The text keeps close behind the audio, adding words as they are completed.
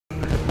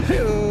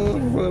Hello,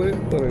 everybody.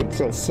 My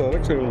name's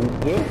Sonic, and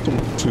welcome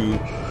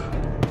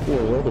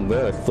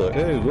back. But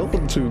hey,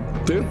 welcome to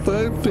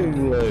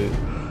Daylight,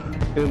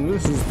 and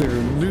this is their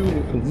new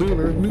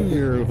Lunar New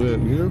Year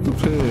event. Here's the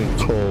thing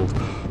called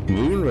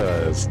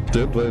Moonrise,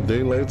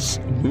 Daylight's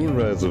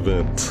Moonrise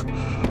Event.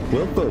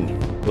 Welcome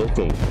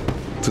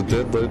to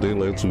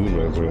Daylight's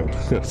Moonrise Event.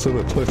 Yeah, so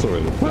that twice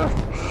already.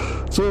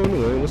 So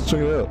anyway, let's check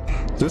it out.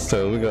 This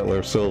time we got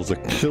ourselves a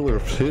killer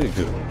pig.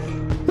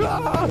 We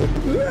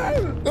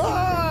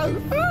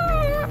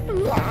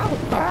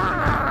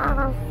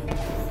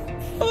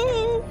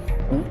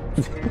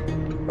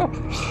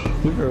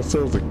got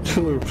ourselves a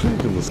killer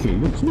pig in this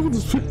game. Look at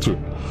this picture.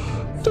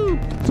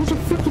 Dude, there's a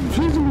freaking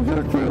pig in the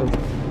background.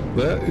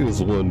 That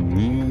is one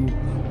mean,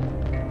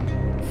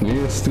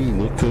 nasty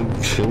looking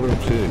killer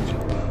pig.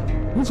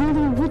 He's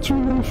holding a butcher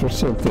knife or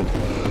something.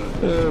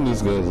 And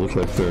these guys look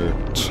like they're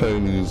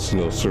Chinese,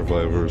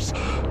 survivors.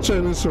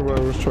 Chinese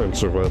survivors trying to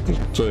survive the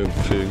giant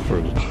pig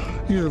for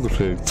Year of the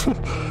Pig.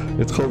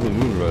 It's called the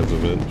Moonrise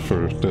Event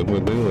for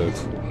Daylight.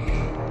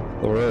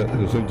 Alright,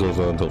 I think it goes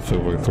on until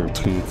February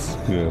 13th.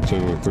 Yeah,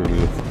 January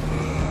 30th.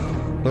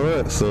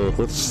 Alright, so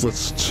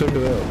let's check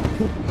it out.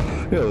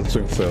 Yeah, let's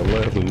check this out. I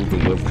might have to move the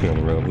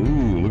webcam around.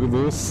 Ooh, look at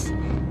this.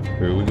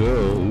 Here we go.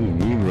 Ooh,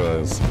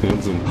 Moonrise.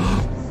 Ends in...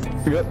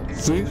 Yep,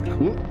 see? It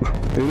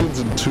ends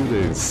in 2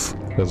 days.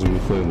 As we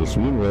play this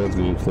Moonrise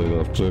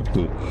gameplay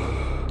objective.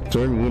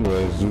 During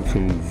Moonrise, you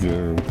can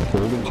get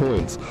golden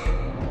coins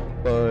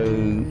by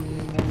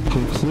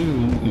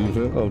completing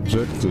event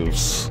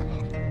objectives.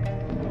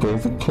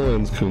 Golden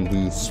coins can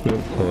be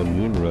spent on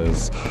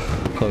Moonrise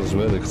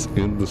cosmetics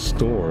in the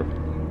store.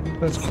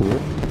 That's cool.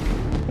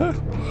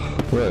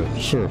 Right,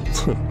 sure.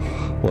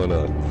 Why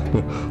not?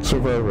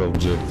 Survivor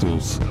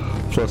objectives.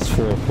 Plus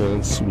 4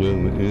 points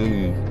when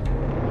any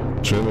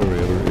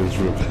generator is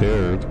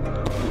repaired.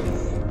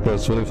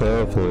 Plus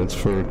 25 points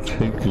for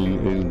taking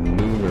a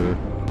lunar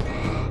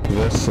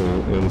vessel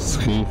and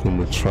escaping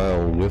the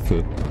trial with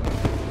it.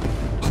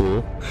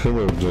 Cool.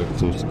 Killer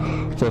objectives.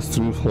 Plus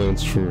 3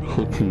 points for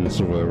hooking a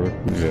survivor.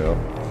 Yeah.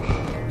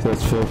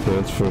 Plus 4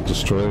 points for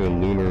destroying a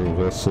lunar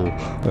vessel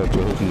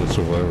after hooking a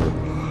survivor.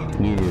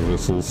 Lunar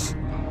vessels.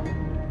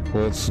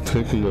 Plus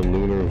taking a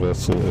lunar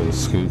vessel and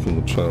escaping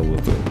the trial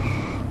with it.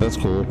 That's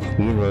cool.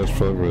 Moonrise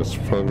progress.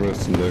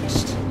 Progress to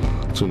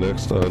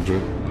next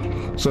object.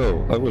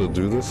 So, I'm going to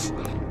do this.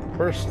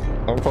 First,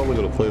 I'm probably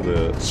going to play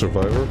the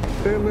survivor,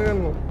 and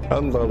then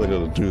I'm probably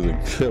going to do the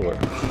killer,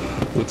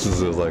 which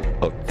is like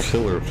a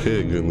killer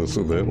pig in this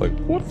event. Like,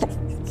 what the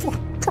fuck?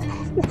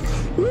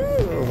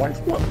 Like,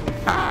 what?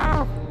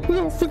 Ah! We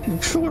got a freaking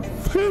killer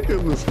pig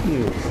in this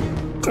game.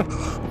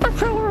 A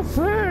killer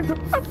pig!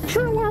 A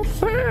killer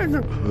pig!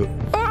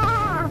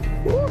 Ah!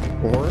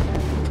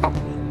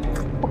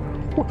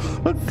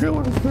 A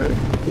killer pig!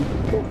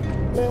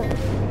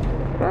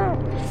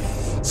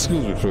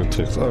 Excuse me for a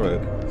tick.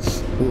 Alright.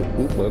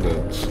 My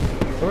bad.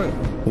 Alright,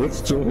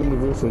 let's jump into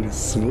this and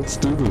see. Let's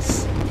do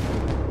this.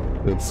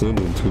 It's in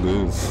 2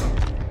 days.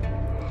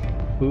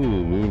 Ooh,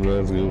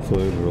 Moonrise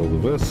gameplay for all the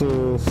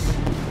vessels.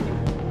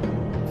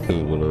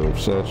 And whatever,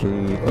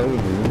 Saturday. I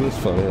would read this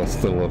file. I'll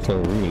spend a lot of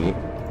time reading it.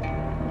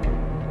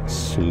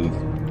 Sweet.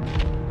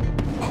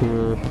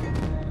 Cool.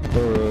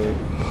 Alright.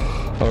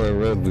 I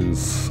read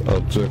these.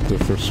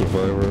 Objective for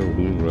Survivor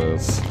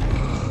Moonrise.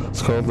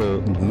 It's called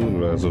the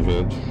Moonrise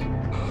Event.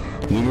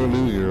 Lunar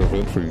New Year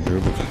event for Year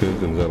of the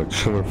Pig, and got a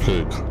killer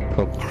pig.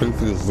 How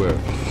crazy is that?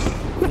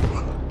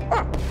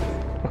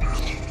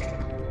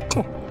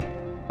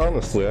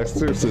 Honestly, I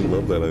seriously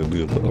love that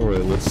idea.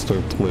 Alright, let's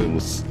start playing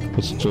this.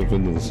 Let's jump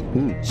into this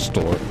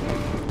store.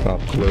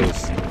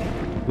 Close.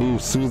 Ooh,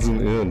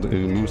 season end. A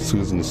new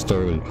season is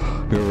starting.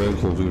 Your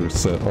rank will be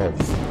reset. Oh,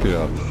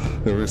 yeah.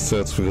 It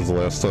resets because the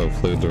last time I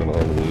played during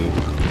Halloween.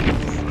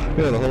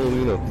 Yeah, the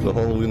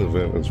Halloween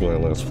event is when I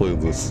last played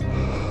this.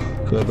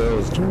 That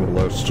was during a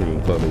live stream,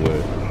 by the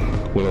way.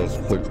 When I was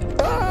like,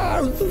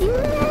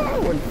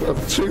 like I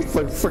chased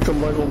like freaking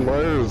Michael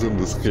Myers in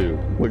this game.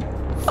 Like,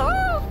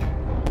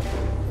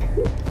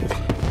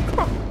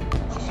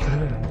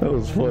 that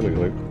was funny.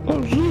 Like,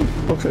 oh shoot.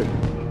 Okay,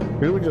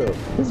 here we go.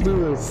 Let's do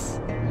this.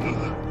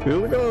 Here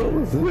we go.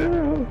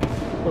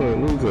 Alright, here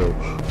we go.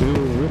 Do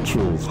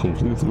rituals.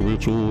 Complete the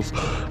rituals,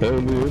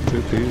 and the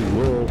entity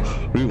will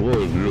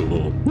reward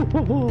you.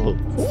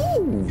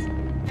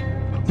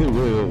 The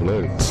Way of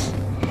Light.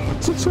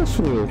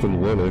 Successfully opened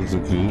one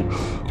exit key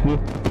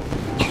with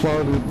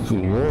plotted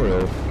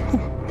royal.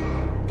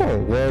 Oh,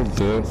 wild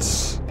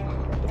dance.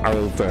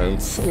 Wild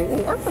dance.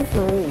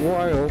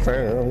 Wild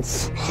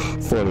dance.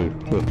 Funny.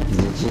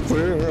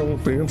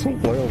 Dance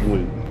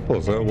wildly. Oh,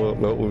 is that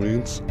what that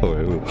means? Oh,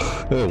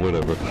 yeah,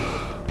 whatever.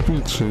 Be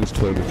chased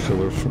by the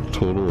killer for a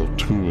total of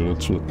 2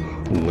 minutes with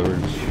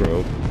Larry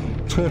Shroud.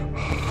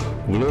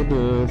 Blood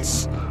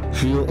dance.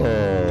 Heal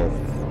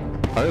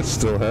I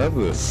still have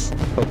this.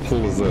 How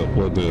cool is that?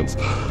 Blood dance.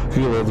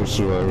 Heal other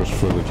survivors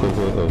for the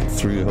equivalent of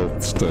 3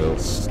 health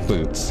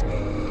states.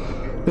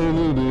 A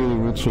new daily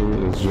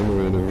ritual is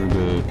generated every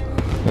day.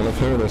 And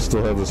apparently I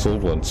still have this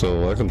old one,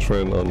 so I can try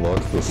and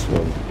unlock this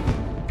one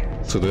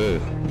today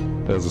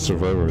as a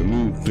survivor.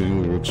 New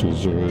daily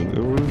rituals are in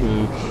every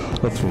day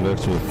up to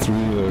maximum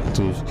 3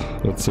 active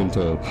at the same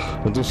time.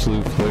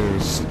 Additionally,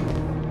 players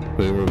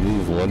may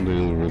remove 1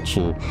 daily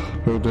ritual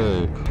per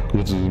day,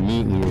 which is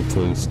immediately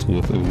replaced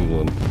with a new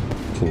one.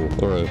 Cool.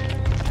 Alright.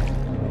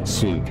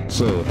 Sweet.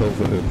 So,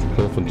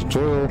 help and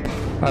tutorial.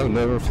 I've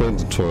never played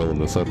tutorial in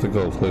this. I think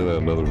I'll play that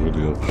in another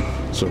video.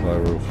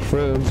 Survivor with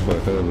friends, by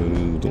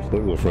having to play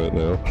with right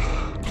now.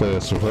 Play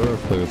as survivor,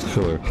 play as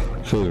killer.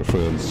 Kill your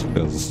friends,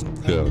 as,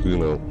 yeah, you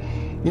know.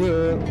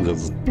 Yeah,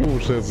 because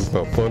chance is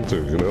not fun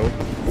too, you know?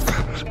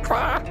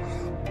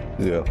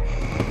 Yeah.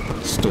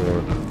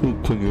 Store.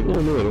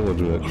 Oh no, I don't want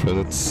to do that.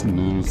 Credits,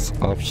 news,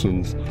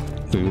 options,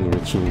 daily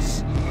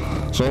rituals.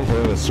 So I'm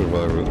playing as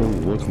survivor. Oh,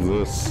 look at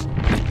this.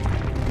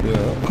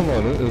 Yeah, come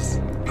on, it is...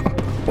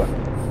 What?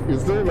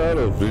 Is there not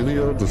a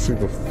video to see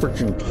the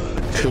freaking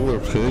killer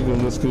pig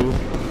in this game?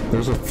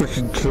 There's a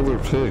freaking killer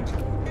pig.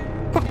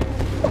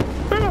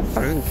 There's a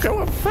freaking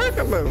killer pig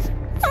in this!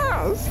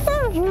 Ah,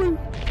 seriously!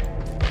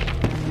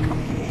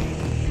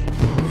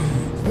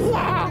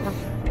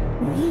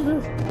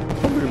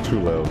 I'm being too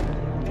loud.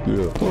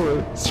 Yeah,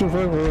 alright,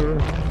 survivor!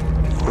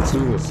 Let's do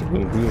this. I'm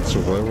gonna be a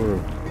survivor.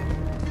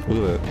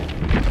 Look at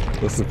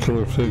that. That's the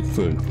killer pig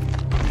thing.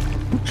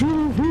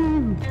 Killer pig!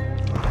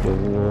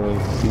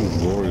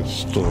 Glorious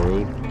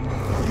story.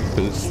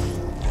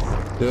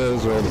 Yeah,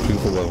 these are all the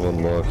people I've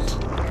unlocked.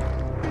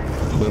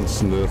 Clint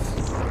Smith,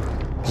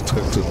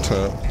 Detective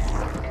Tap.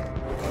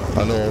 I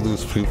know all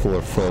these people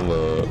are from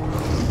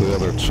the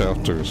other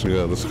chapters.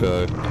 Yeah, this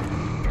guy.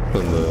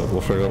 And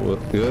we'll figure out what.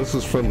 Yeah, this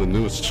is from the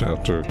newest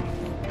chapter.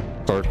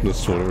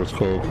 Darkness, whatever it's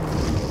called.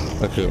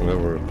 I can't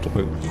remember the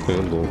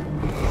handle.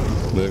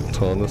 Nick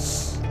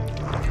Thomas.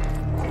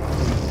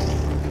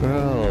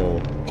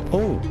 Ow.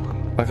 Oh!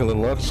 I can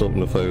unlock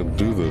something if I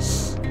do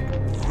this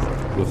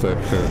with that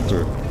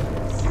character.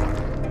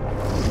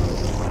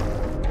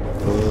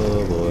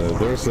 Oh boy,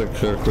 there's that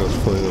character I was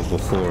playing with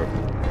before.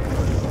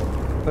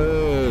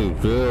 Hey,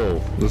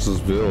 Bill! This is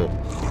Bill.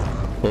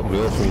 Oh,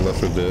 Bill from Left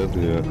 4 Dead?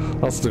 Yeah.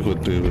 I'll stick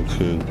with David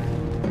King.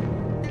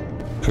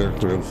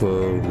 Character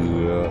info,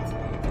 yeah.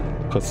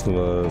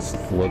 Customized,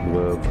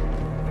 Bloodweb,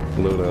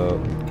 Loadout,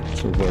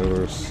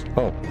 survivors.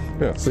 Oh,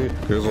 yeah, see?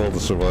 Here's all the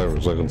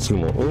survivors. I can see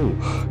them all.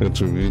 Oh,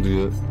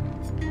 intermediate.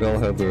 They all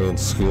have their own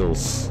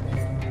skills.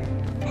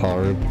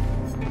 Hard.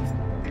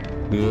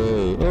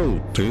 Yeah.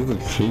 Oh, David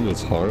King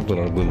is hard, but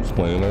I've been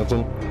playing as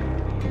him.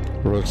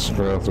 Rex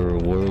Strather,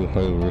 low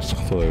high risk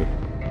play.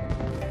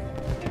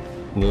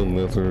 No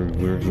method,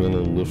 we're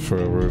gonna live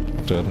forever,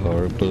 dead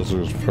hard. Those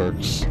are his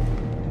perks.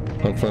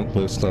 Confront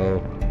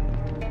playstyle.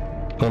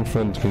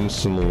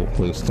 Confrontational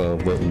playstyle,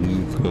 but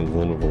leave him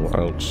vulnerable.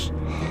 Ouch.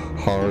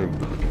 Hard.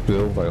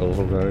 Bill by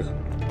Overguy.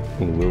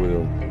 And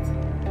William.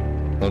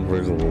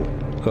 Unbreakable.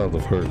 God, the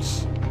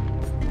perks.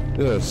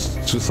 Yeah, it's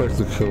just like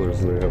the killers,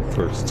 they have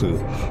perks too.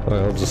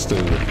 Alright, I'll just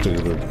stay with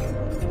David.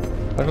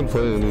 I can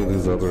play any of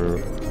these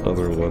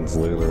other ones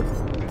later.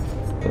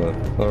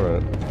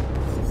 Alright.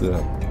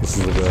 Yeah, this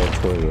is the guy I'm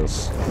playing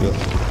this.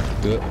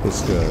 Yep,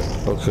 this guy.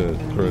 Okay,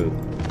 great.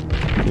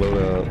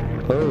 Loadout.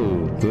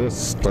 Oh, this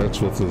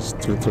starts with his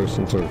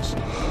 3-person turks.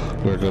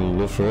 We're gonna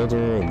live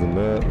forever, and then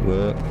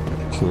that.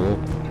 Cool.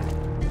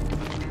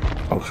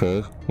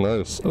 Okay,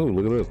 nice. Oh,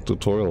 look at this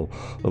tutorial.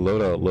 A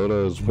loadout.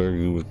 Loadout is where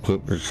you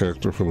equip your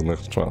character for the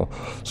next trial.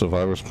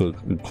 Survivors could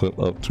equip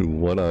up to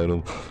 1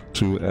 item,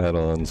 2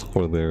 add-ons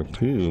for their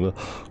team,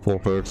 4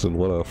 perks and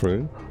 1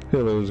 offering.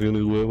 Heroes can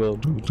equip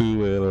up to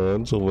 2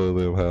 add-ons for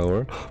their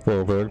power,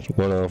 4 perks,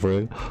 1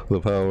 offering.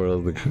 The power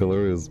of the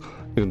killer is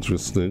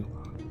interesting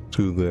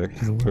to the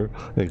killer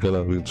and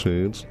cannot be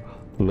changed.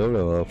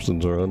 Loadout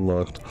options are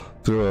unlocked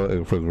throughout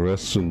a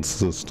progression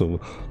system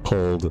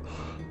called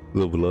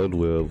the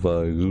Bloodweb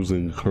by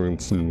using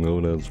currency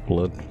known as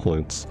blood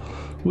points,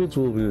 which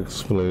will be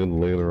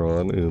explained later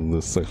on in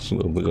this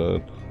section of the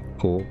guide.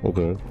 Cool,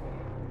 okay.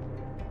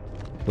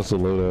 That's a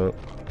loadout,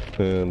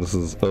 and this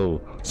is,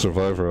 oh,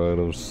 survivor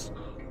items.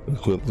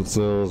 Equip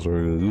themselves,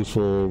 very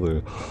useful,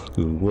 they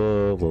do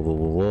blah, blah, blah,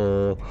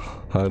 blah, blah.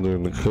 Hide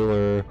during the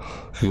killer,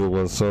 heal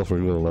oneself, or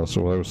even allow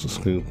survivors to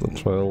escape the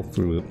trial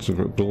through a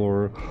secret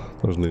door.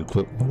 There's an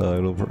equipment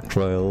item per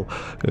trial,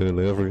 and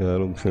every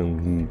item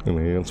can be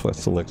enhanced by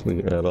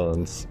selecting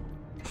add-ons.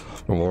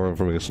 For more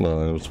information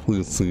on items,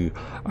 please see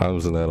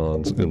items and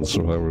add-ons in the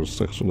survivors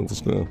section of this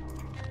guide.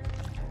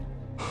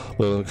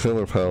 The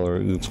killer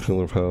power, each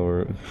killer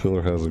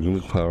has a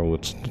unique power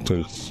which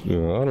takes, I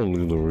don't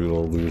need to read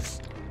all these.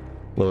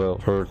 Loadout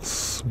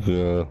perks,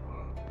 yeah.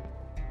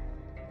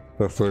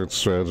 A third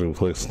strategy and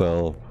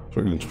playstyle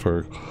for each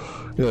perk.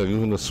 Yeah,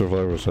 even the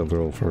survivors have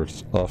their own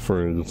perks.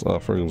 Offerings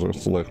are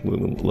selected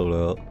in the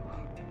loadout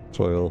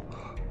trial.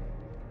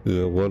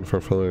 Yeah, 1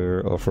 per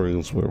player,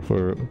 offerings per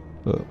player.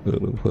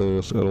 It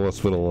must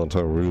have been a long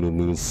time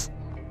reading these.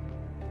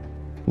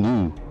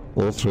 Ooh,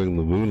 altering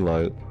the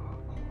moonlight.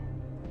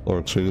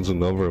 Or change the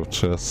number of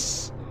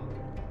chests,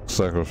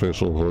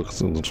 sacrificial hooks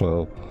in the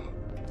trial.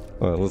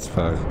 Alright, let's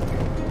pack.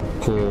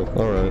 Cool,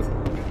 alright.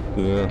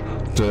 Yeah,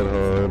 Dead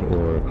Hard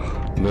or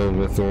No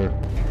Mither.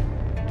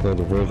 Or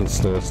the Broken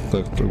Stance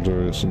Nectar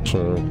Duration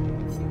Trial.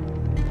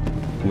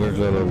 We're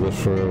gonna live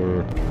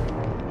forever.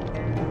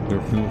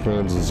 Your few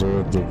friends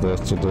deserve the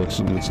best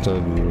protection each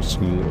time you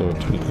rescue or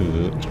take a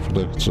hit to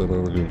protect each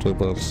other against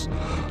playbots.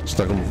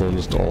 Stacking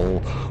bonus to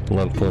all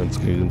blood points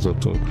gains up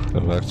to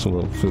a maximum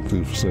of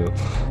 50%.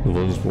 The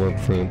bonus blood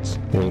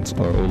points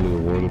are only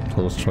awarded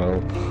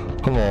post-trial.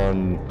 Come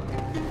on,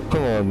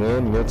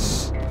 man,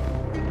 let's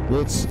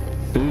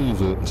aim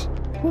it.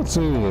 Let's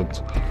aim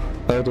it.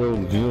 I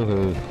don't give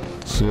a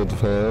shit,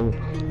 fam.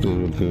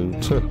 David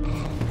King.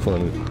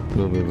 Funny,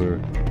 no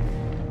matter.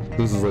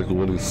 This is like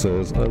what he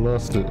says. I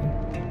lost it.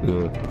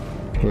 Yeah.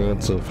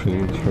 Grants of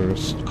pain,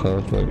 curse,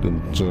 conflict,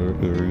 and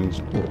areas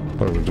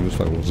are reduced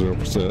by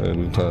 0%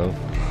 anytime.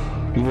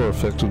 You are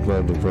affected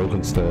by the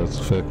broken status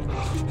effect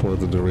for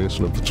the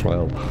duration of the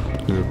trial.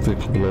 Your thick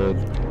blood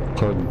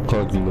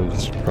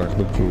coagulates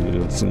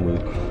practically instantly.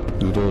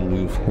 You don't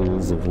leave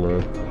pools of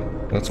blood.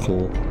 That's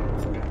cool.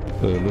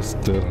 And this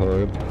Dead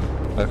Hard,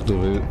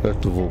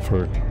 activatable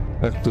perk.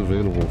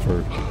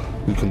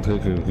 You can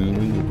take a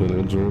healing when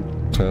injured,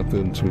 tap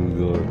into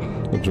your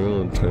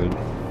adrenaline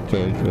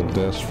tank and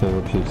dash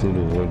forward quickly to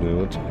avoid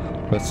damage.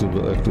 Press the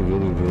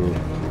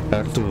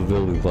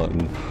activability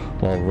button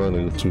while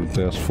running to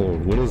dash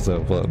forward. What is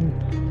that button?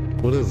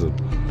 What is it?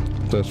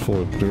 Dash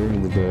forward.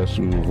 During the dash,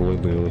 you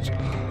avoid damage,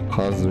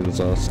 causing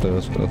exhaust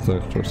status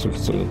effect for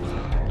 16.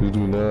 You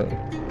do not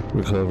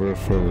recover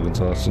from an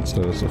exhaustion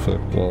status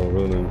effect while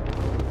running.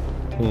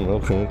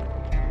 Okay.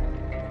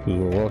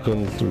 You are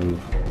walking through.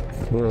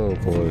 Oh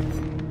boy.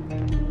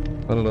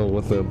 I don't know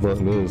what that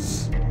button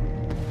is.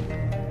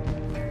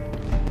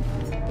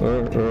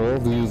 Are all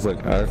these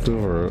like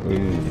active or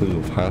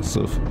anything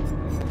passive?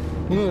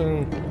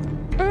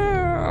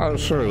 I'm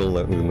sure it'll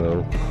let me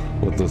know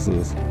what this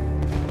is.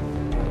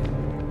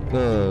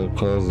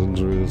 Cause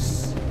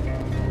injuries.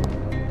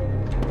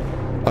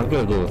 I'm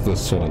gonna go with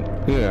this one.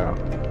 Yeah.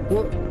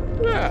 What?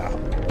 Yeah.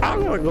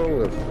 I'm gonna go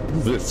with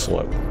this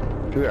one.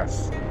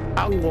 Yes.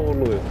 I'm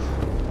going with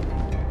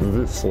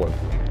this one.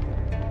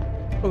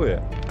 Oh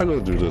yeah, I'm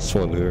gonna do this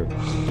one here.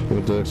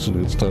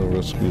 Reduction each time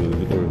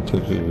rescuing or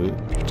taking it.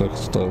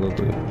 Protects time of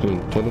the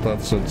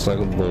 25%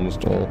 second bonus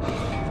to all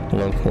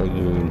blood point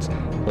gains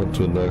up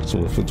to a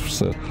maximum of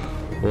 50%.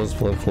 Most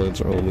blood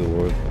points are only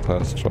awarded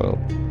past trial.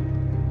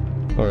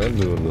 Alright, I'm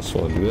doing this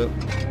one. Yep.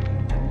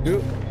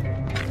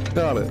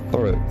 Got it.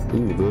 Alright.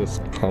 Ooh,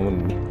 this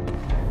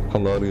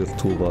Hallowed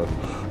toolbox.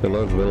 A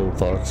large metal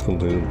box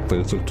contains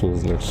basic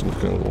tools next to the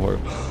mechanical part.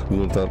 You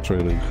without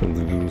training can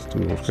be used to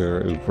repair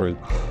and break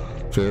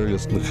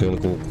various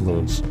mechanical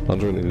components.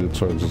 180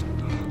 charges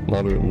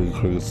moderately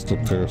increase the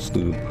tear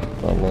speed.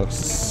 Unlocks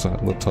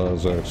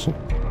sabotage action.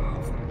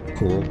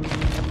 Cool.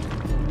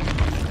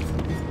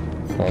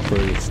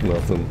 Operates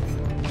nothing.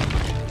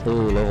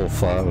 Ooh, level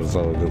 5 is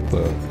how I get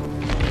that.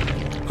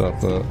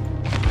 Got that.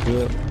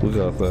 Yeah, we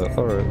got that.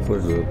 Alright,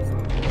 we're good.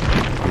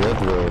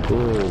 Bloodweb,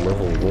 ooh,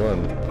 level 1.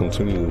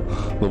 Continue.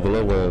 The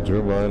Bloodweb,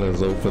 your mind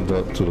has opened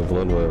up to the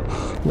Bloodweb.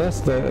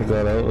 Last night I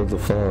got out of the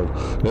fog.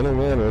 In a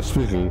manner of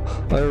speaking,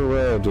 I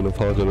arrived in a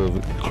pocket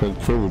of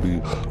tranquility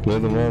where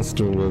the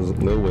monster was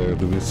nowhere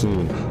to be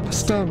seen. I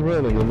stopped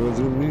running and was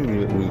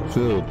immediately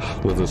filled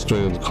with a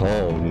strange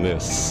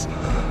calmness.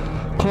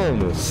 I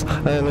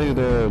lay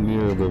down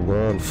near the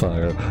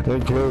bonfire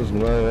and closed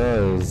my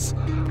eyes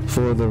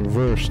for the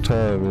first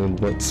time in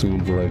what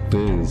seemed like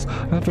days.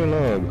 After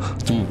long,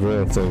 deep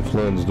breaths, I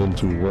plunged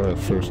into what I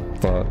first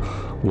thought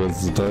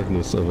was the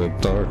darkness of a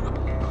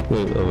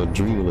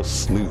dreamless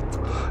sleep.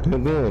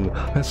 And then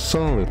I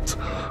saw it.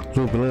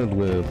 The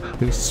Bloodweb,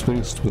 a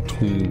space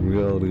between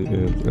reality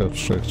and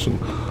abstraction.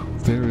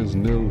 There is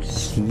no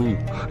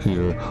sleep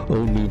here,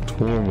 only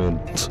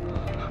torment.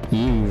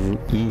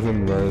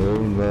 Even my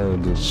own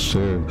mind is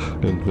shared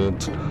and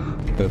bent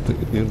at the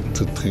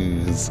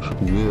entity's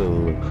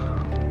will.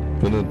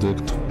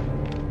 Benedict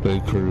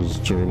Baker's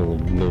Journal,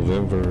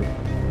 November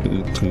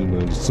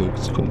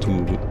 1896,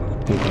 continued.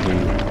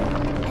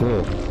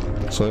 Cool.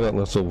 So I got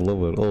lots of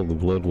Bloodweb. Oh, the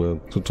Bloodweb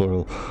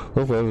tutorial.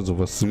 Bloodweb is a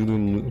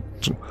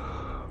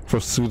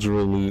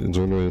procedurally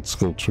generated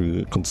skill tree.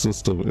 It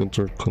consists of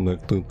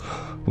interconnected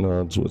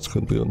nodes which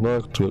can be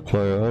unlocked to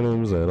acquire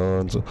items,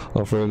 add-ons,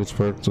 offerings,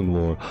 perks, and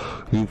more.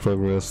 You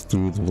progress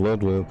through the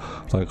Bloodweb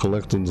by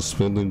collecting the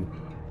spending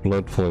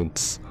blood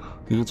points.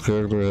 Each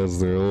character has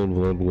their own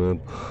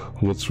Bloodweb,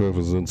 which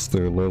represents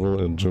their level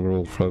and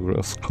general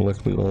progress.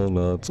 Collecting all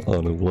nodes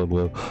on a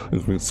Bloodweb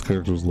increases the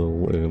character's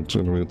level and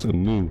generates a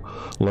new,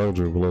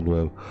 larger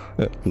Bloodweb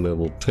at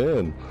level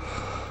 10.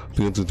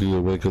 The entity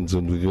awakens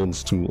and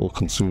begins to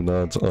consume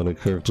nodes on a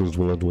character's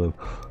Bloodweb,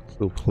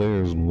 so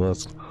players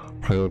must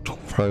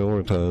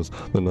prioritize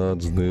the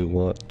nodes they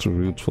want to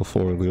reach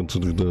before the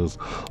entity does.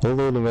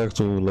 Although the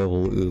maximum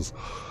level is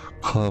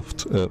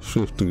capped at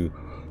 50,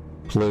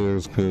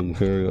 players can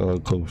carry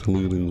on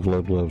completing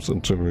Bloodwebs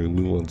and generate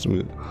new ones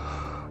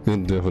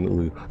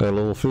indefinitely. At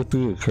level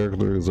 50, a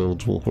character is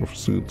eligible for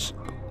pursuits.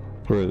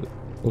 Great.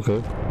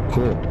 Okay,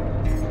 cool.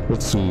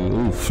 Let's see.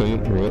 Ooh,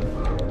 faint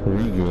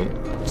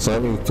regent.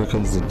 Slightly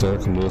thickens the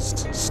dark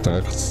mist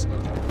stacks.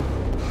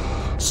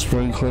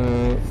 Spring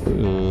clan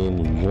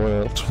and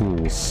Loadout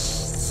tools.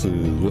 Let's see,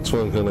 which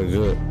one can I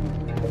get?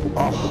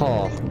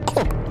 Aha!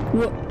 Oh,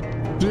 what?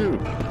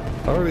 Dude,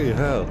 I already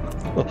have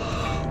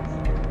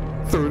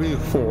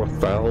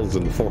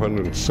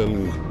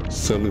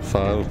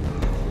 34,475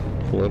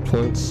 blood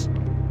points.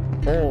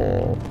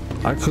 Oh,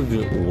 I could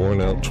get worn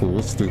out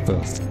tools,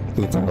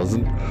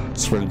 3,000.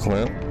 Spring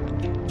clamp,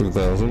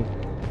 3,000.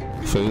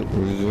 Faint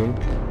region.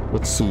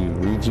 Let's see,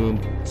 region,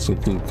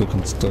 simply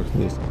thickens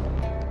darkness.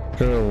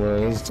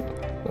 Paralyzed,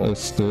 I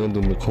stand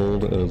in the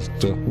cold as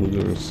death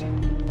lingers.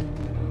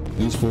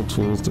 Useful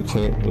tools to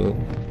clamp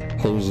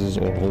hoses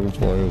or hold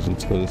wires in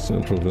place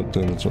and prevent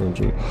damage or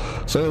injury.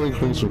 Slightly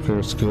increase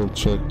repair skill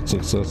check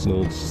success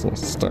nodes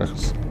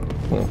stacks.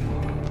 Well,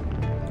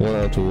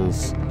 Loadout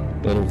tools.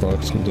 Metal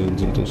box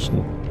contains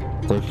additional.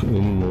 Like any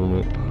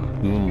moment,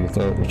 even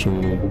without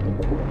retreating.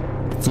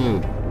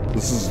 Dude,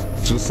 this is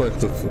just like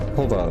the.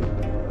 Hold on.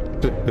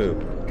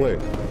 Dude, wait.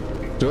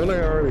 Don't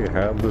I already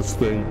have this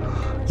thing?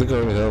 I think I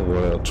already have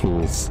Loadout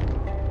tools.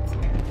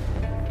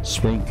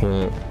 Spring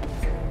plant.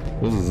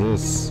 What is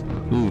this?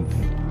 Ooh.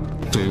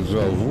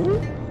 Deja vu?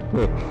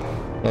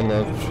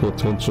 Unlock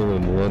potential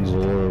in one's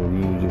aura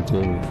reading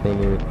until the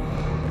predator.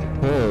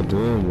 Oh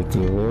damn, with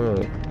the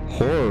aura.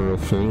 Horror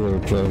of failure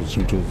drives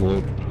you to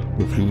avoid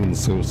repeating the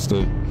same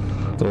state.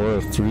 There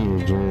are 3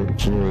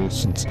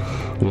 regenerations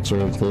which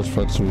are in close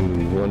proximity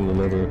to one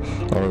another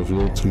are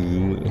revealed to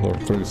you in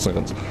 30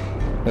 seconds.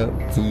 At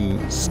the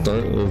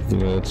start of the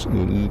match,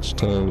 and each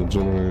time a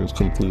generator is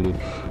completed,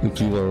 if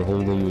you are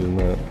holding a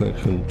map that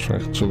can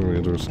track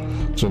generators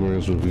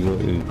reveal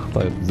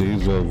a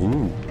deja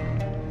vu.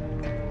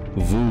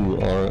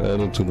 Vu are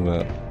added to the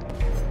map.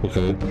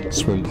 Okay,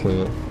 spring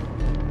clamp.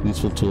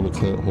 Useful tool to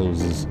clamp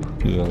hoses.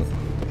 Yeah.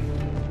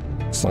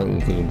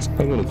 Slightly things.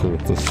 I'm gonna go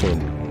with this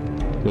one.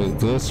 Wait,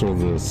 this or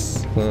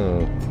this?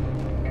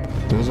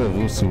 Deja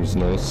vu seems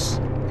nice.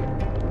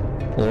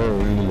 Or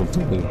reading a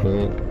thing,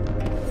 right?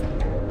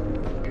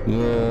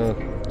 Yeah,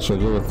 should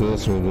I go with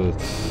this or this?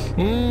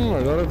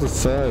 I gotta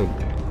decide.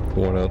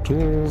 Worn out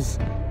tools,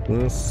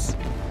 this.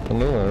 I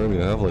know I already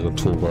have like a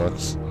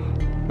toolbox.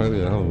 I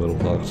already have a metal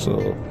box,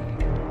 so.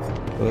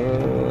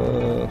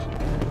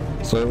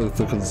 Slightly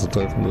thickens the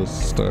darkness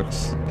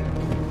stacks.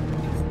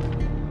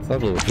 I'll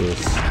go with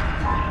this.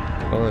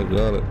 Alright,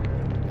 got it.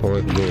 Or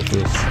I can go with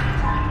this.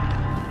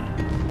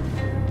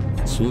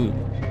 Sweet.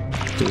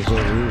 Deja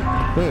vu.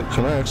 Wait,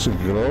 can I actually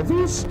get all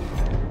these?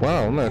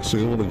 Wow, I'm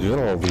actually able to get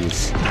all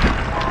these. I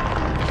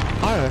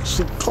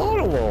actually caught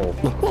them all!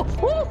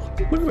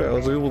 Look at that, I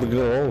was able to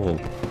get all of them.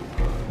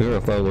 Here I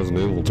thought I wasn't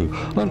able to.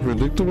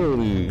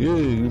 Unpredictability!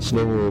 Yay! Each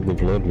level of the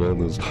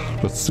Bloodweb is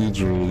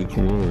procedurally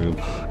congruent,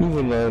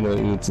 even now that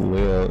its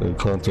layout and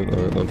content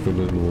are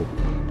unpredictable.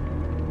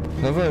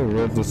 Have I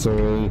read this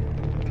already?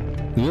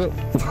 Yep.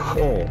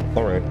 Oh,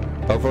 alright.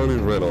 I've already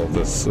read all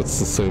this. It's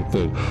the same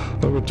thing.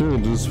 Number 2,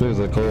 in due space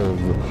I call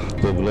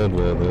the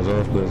Bloodweb as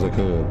often as I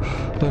can.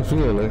 I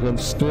feel like I'm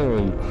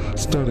starting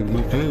to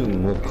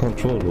gain more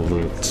control over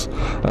it.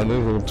 I'm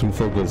able to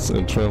focus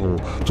and travel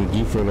to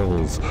deeper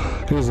levels.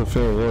 Here's a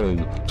fair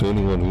warning to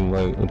anyone who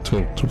might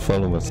attempt to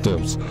follow my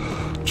steps.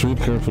 Treat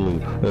carefully,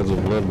 as the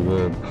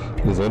Bloodweb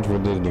is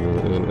unpredictable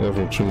and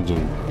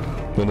ever-changing.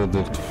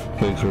 Benedict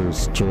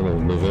Baker's Journal,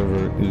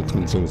 November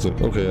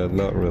 1876. Okay, I've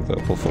not read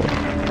that before.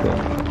 No.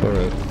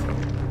 Alright.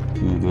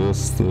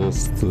 This.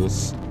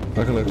 I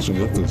can actually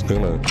get this,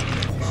 can I?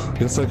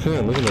 Yes, I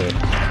can. Look at that.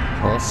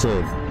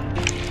 Awesome.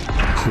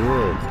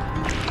 Cool.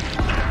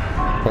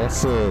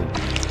 Awesome.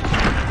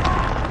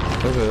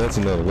 Okay, that's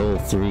enough. Level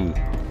 3.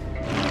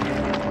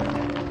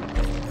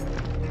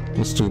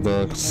 Mystery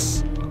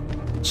box.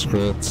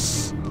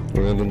 Scraps.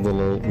 Random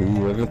below.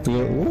 Ooh, I got the...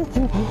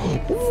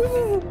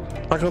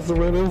 I got the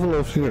red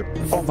envelope here.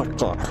 Oh my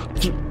god.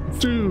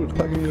 Dude,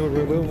 I can get a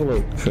red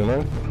envelope. Can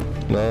I?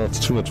 No, it's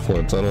too much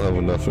points. I don't have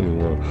enough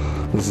anymore.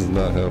 This is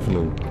not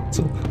happening.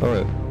 So,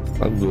 alright.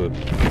 I'm good.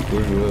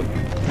 We're good. I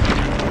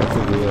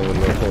think we have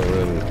enough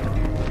already.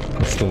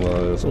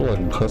 Customize. Oh, I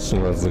can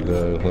customize the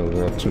guy if I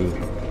want to.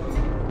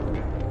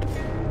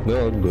 No,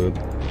 I'm good.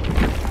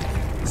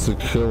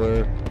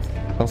 Secure.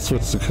 I'll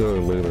switch to killer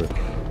later.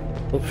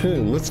 Okay,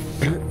 let's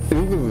get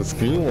into this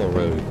game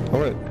already.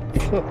 Alright.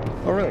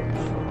 Alright.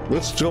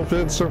 Let's jump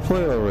in and start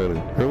playing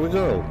already. Here we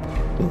go.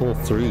 Level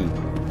 3.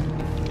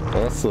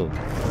 Awesome.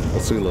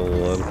 Let's see level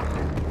 1.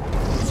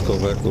 Let's go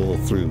back to level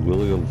 3.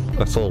 William.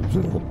 I saw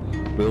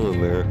Bill in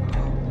there.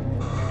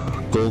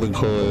 Golden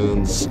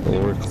coins,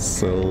 orc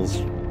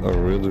cells,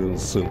 iridium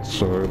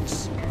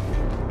shards,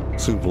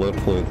 2 blood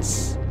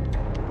points,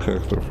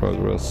 character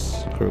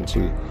progress,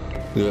 currency.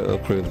 Yeah,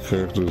 upgrade the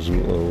characters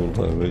you own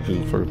by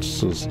making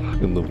purchases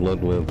in the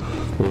Bloodweb.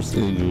 First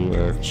EU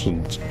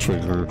action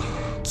trigger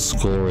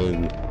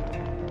scoring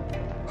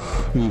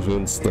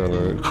events that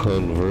are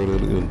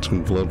converted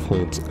into blood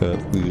points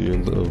at the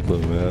end of the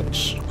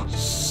match.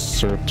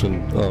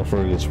 certain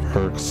offerings,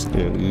 perks,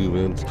 and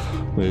events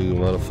may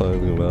modify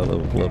the amount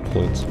of blood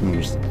points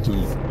used.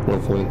 These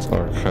blood points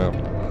are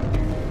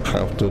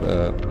capped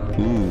at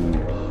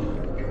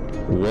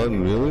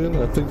 1 million?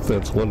 I think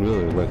that's 1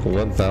 million, like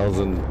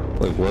 1,000,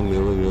 like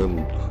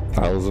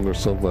 1,000,000 or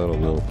something, I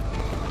don't know.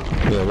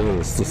 Yeah, look at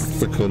this, the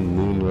thickened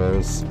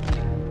moonrise.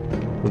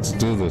 Let's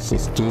do this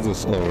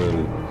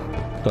already.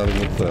 Gotta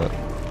get that.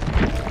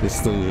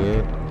 This thing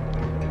here.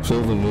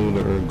 Fill the moon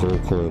to earn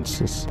gold coins.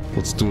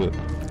 Let's do it.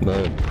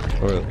 9.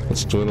 Alright,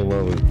 let's join a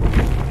lobby.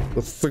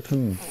 Let's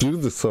freaking do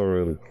this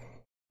already.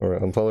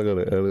 Alright, I'm probably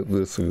gonna edit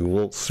this and you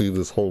won't see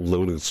this whole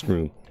loading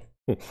screen.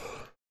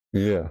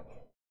 Yeah.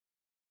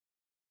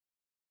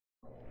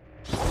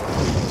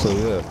 So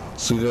yeah,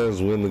 see you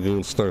guys when the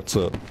game starts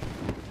up.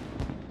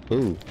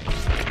 Ooh.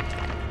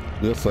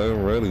 Yes, I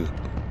am ready.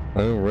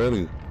 I am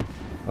ready.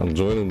 I'm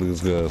joining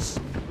these guys.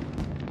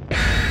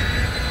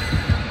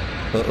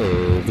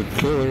 Uh-oh, the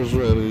killer's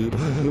ready.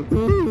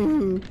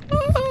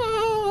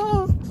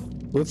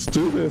 Let's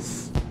do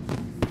this.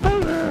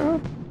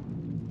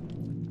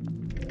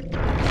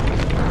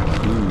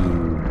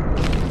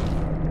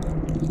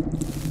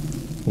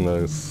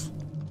 Nice.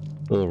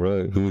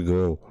 Alright, here we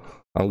go.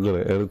 I'm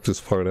gonna edit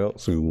this part out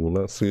so you will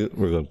not see it.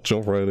 We're gonna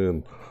jump right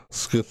in.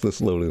 Skip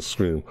this loading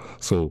screen.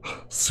 So,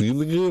 see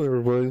you again,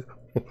 everybody.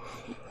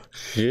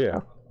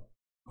 Yeah.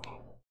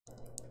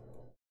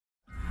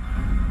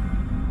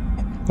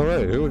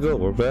 Alright, here we go.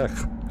 We're back.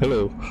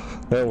 Hello.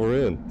 Now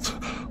we're in.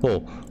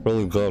 Oh, we're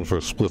only gone for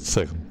a split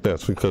second.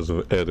 That's because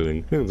of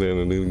editing.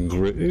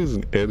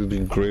 Isn't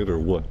editing great or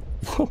what?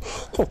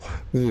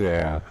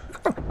 Yeah.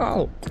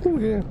 Oh,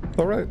 yeah.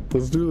 Alright,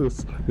 let's do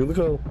this. Here we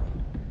go.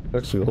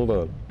 Actually, hold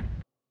on.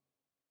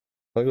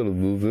 I'm gonna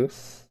move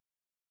this.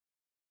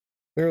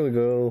 There we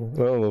go. I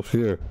don't know if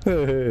here.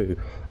 Hey,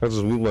 I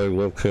just moved my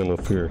webcam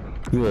up here.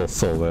 You all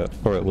saw that.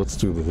 Alright, let's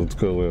do this. Let's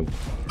go in.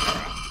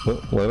 Oh,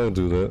 why did I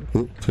do that?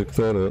 Oh, pick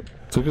that up.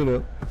 Pick it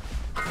up.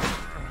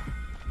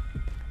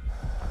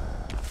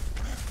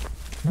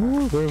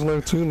 Oh, there's my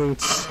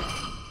teammates.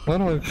 Why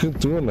do I keep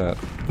doing that?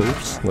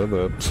 Oops, my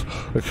bad.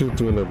 I keep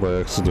doing that by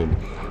accident.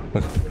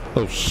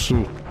 Oh,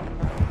 shoot.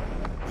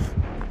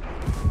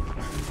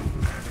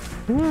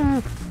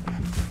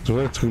 Do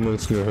my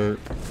teammates get hurt?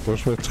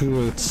 Where's my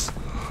teammates?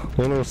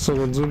 Oh no,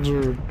 someone's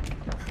injured.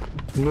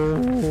 No,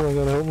 I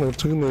gotta help my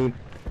teammate.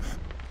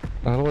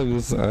 How do I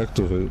use the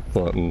activate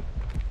button?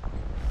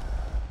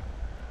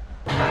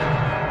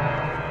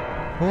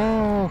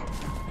 Oh!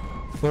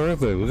 Where are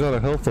they? We gotta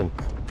help them.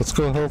 Let's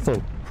go help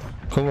them.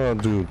 Come on,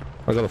 dude.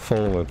 I gotta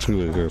follow my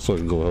teammate here so I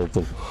can go help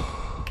them.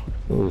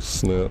 Oh,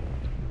 snap.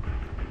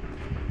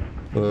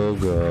 Oh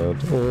god.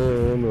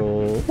 Oh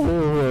no.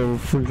 Oh, I'm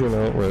freaking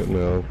out right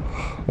now.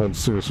 I'm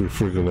seriously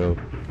freaking out.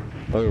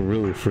 I'm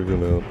really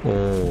freaking out.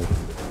 Oh.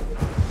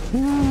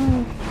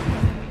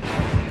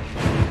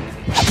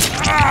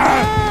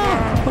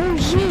 Ah! Oh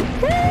shit!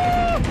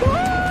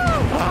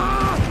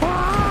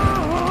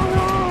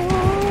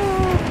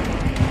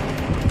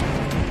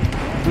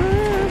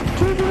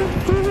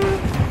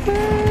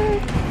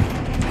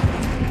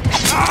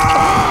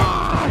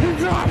 Ah! He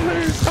got me!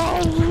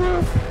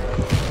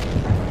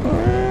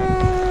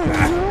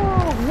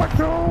 Let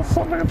go!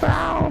 Put me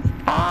down!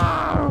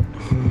 Ah!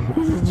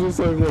 This is just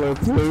like when I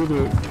played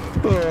it.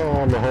 Oh,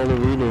 on the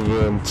Halloween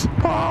event.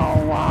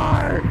 Oh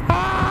my!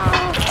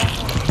 Ah!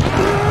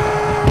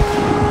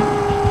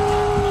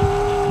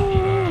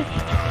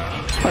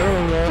 I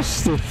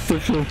lost the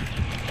freaking...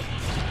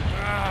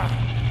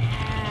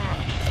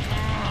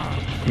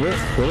 What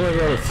do I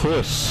gotta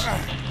push?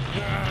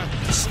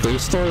 Stay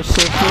Star or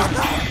something?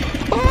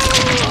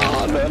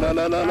 Oh, no, no,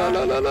 no, no, no,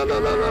 no, no, no, no, no,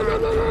 no, no,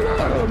 no,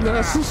 no, no,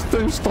 that's the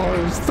Stay Star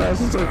as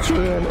fast as I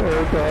can.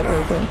 Oh god,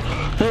 oh god.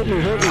 Help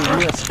me, help me.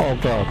 Yes, oh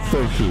god,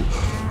 thank you.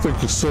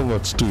 Thank you so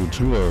much, dude.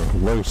 You are a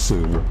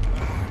lifesaver.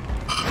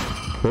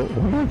 Well,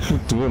 why do I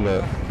keep doing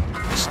that?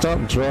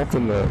 Stop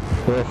dropping that.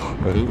 Oh,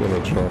 I hate when I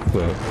drop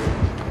that.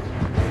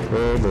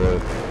 Oh boy.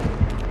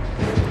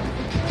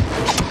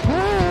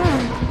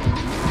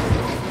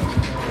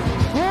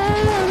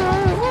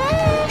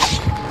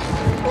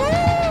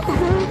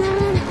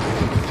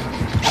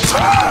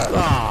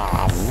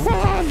 Ah,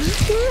 fun!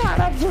 Why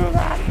did I do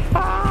that?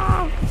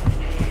 Ah!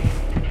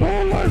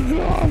 Oh my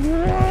god,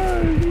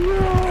 why?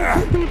 No!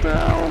 Put me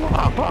down!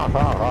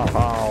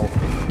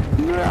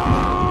 No!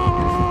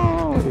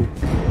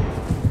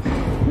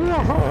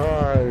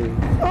 Why?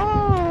 Oh!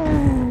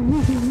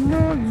 This is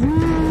not good!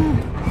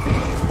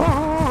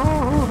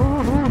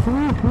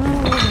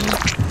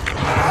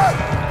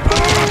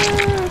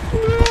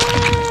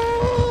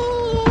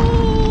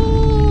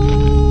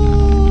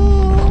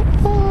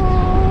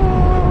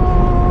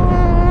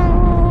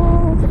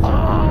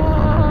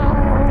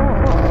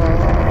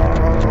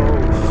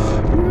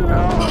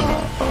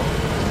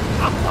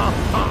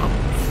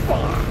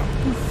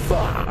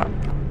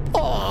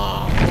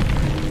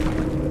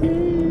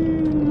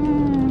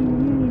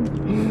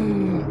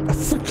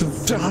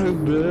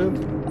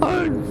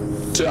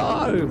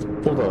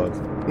 Hold on.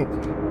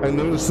 I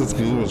noticed this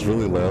game is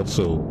really loud,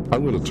 so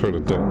I'm gonna turn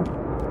it down.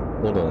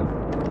 Hold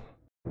on.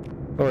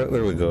 Alright,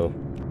 there we go.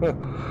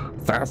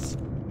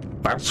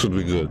 That should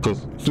be good.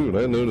 Cause, dude,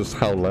 I noticed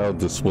how loud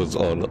this was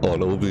on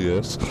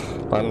OBS.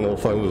 I don't know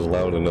if I was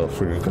loud enough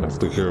for you guys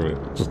to hear me.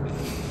 Just,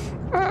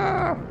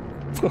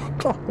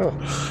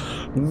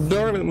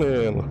 darn it,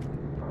 man.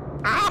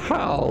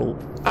 Ow!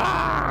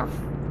 Ah!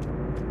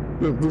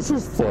 Dude, this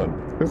is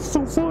fun. It's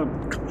so fun.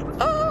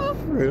 Ah!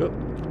 Yeah.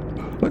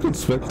 I can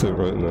spectate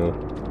right now.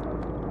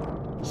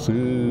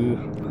 See,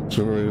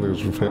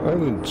 generators repair.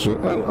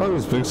 I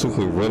was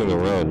basically running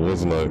around,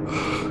 wasn't I?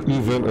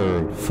 Event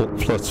earned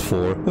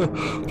 +4.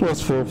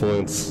 +4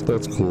 points.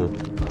 That's cool.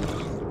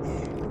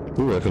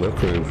 Ooh, I can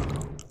upgrade.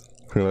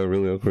 Can I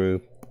really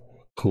upgrade?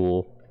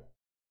 Cool.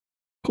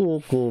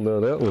 Cool, cool. Now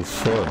that was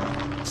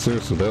fun.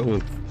 Seriously, that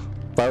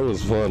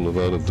was fun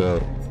without a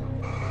doubt.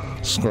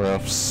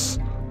 Scraps,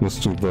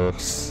 Mr.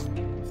 Bucks.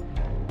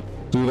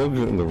 Dude, I'm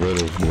getting the red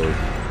envelope.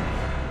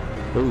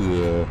 Oh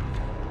yeah.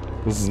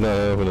 This is not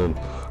happening.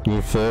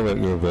 You're fine at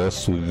your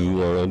best when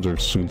you are under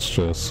extreme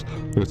stress.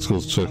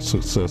 Criticals check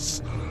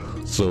success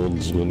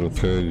zones when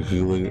repairing,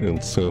 healing,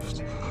 and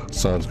theft.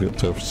 Sounds get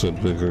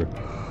 10% bigger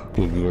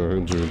when you are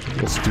injured.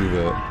 Let's do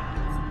that.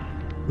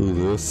 Do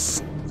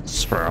this.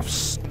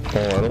 Scraps.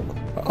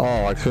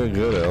 Oh, I can't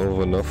get it. I don't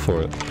have enough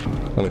for it.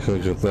 And I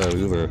can't get that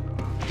either.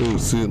 Ooh,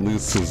 see, it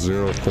leads to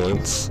 0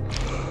 points.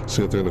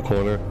 See it there in the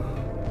corner?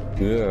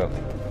 Yeah.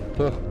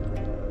 Huh.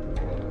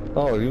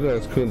 Oh, you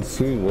guys couldn't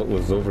see what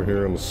was over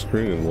here on the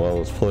screen while I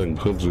was playing,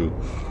 could you?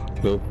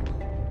 Nope,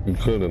 you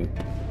couldn't.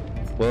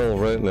 Well,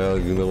 right now,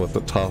 you know at the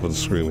top of the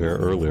screen here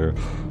earlier,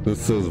 this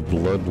says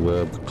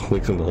Bloodweb,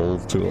 click and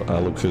hold to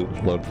allocate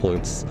blood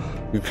points.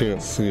 You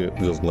can't see it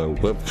because my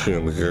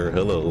webcam here,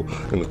 hello,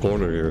 in the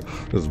corner here,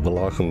 is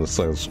blocking the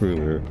side screen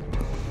here.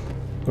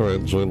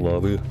 Alright, join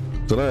lobby.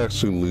 Did I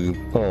actually leave?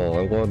 Oh,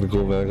 I wanted to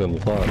go back and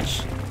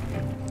watch.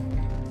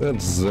 That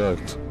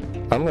sucked.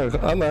 I'm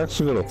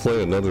actually gonna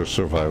play another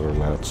Survivor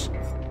match.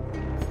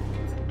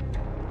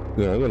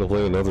 Yeah, I'm gonna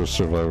play another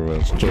Survivor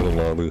match, join the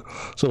lobby.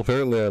 So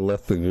apparently I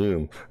left the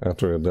game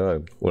after I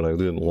died when I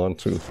didn't want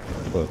to.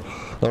 But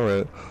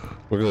alright,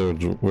 we're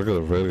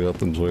gonna ready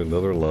up and join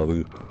another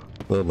lobby.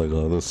 Oh my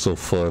god, this is so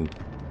fun.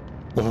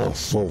 Oh,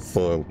 so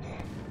fun.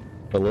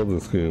 I love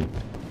this game.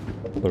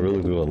 I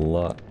really do a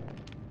lot.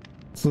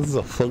 This is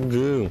a fun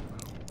game.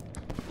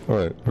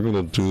 Alright, we're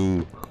gonna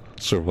do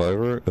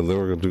Survivor and then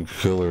we're gonna do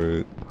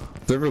Killer.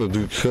 They're gonna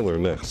do Killer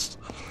next.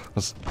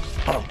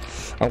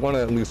 I want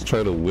to at least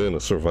try to win a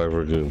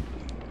Survivor game.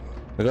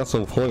 I got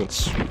some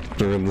points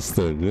during this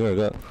thing. Yeah, I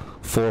got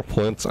 4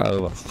 points out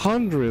of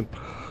 100.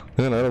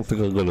 Man, I don't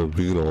think I'm gonna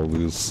beat all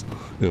these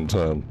in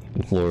time.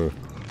 Before,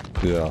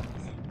 yeah.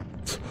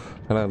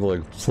 And I had to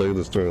like play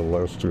this during a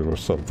live stream or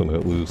something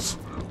at least.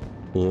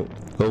 Well,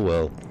 oh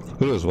well.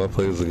 Who knows? I'll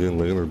play this again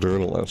later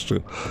during the live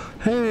stream.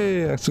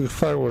 Hey, I see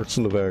fireworks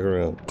in the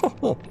background.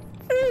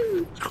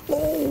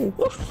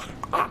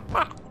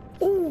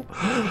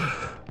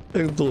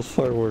 Ain't those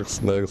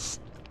fireworks nice?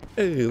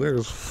 Hey,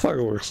 there's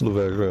fireworks in the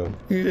background.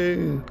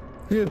 Yay!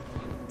 Yeah,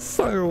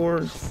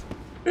 fireworks!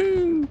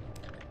 Hey.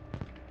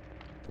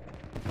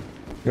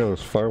 Yeah,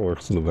 there's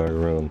fireworks in the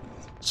background.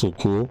 So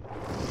cool.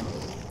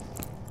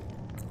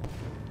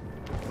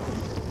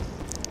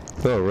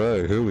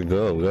 Alright, here we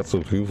go. We got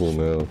some people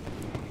now.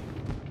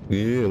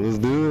 Yeah, let's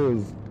do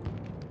this!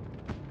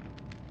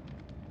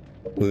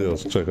 Yeah, I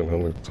was checking how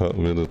many top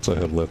minutes I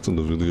had left in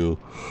the video.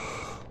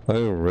 I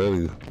am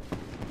ready.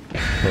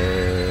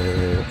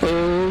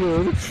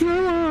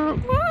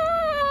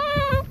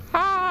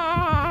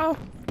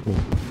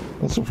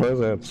 I'm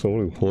surprised I had so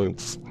many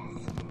points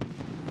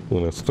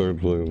when I started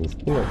playing this.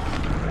 Yeah.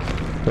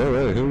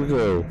 Alright, here we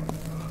go.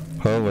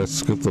 How am I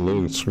skip the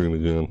loading screen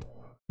again?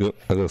 Yep,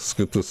 I gotta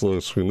skip this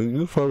loading screen.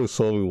 You probably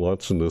saw me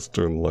watching this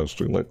during the live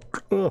stream. Like,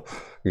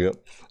 yep.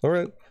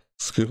 Alright,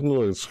 skipping the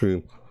loading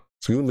screen.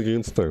 See when the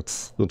game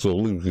starts. It's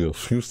only be a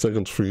few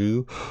seconds for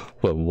you,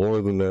 but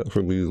more than that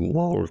for me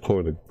while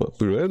recording. But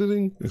through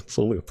editing, it's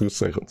only a few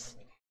seconds.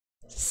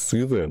 See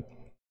you then.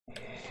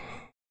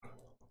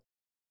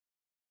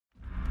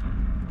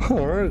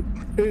 Alright.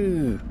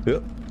 Hey.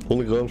 Yep.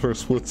 Only gone for a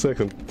split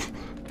second.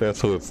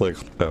 That's how it's like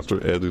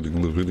after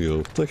editing the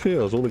video. It's like, hey,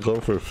 I was only gone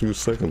for a few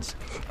seconds.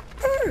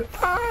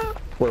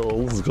 Well, I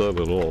wasn't gone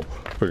at all,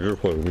 from your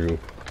point of view.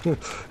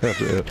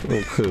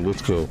 Okay,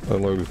 let's go.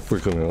 I'm already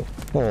freaking out.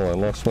 Oh, I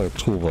lost my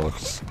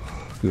toolbox.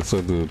 Yes, I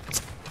did.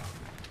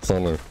 It's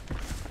on there.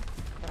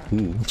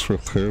 Ooh, let's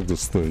repair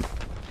this thing.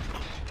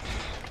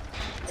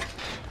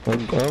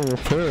 I'm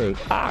repairing.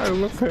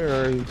 I'm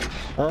repairing.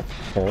 Oh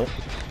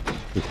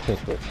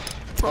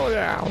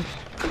yeah.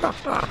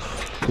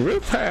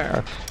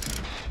 Repair.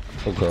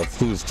 Oh god,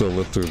 please don't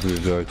let there be a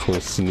guy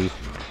close to me.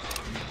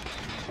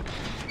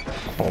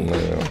 Oh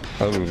man,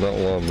 I do not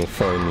want him to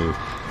find me.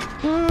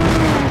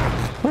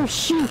 Oh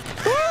shoot!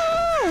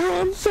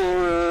 I'm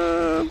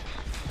sorry!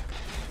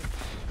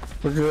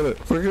 Forget it,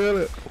 forget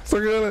it,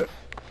 forget it!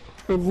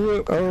 I'm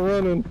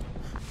running.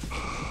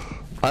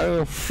 I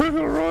am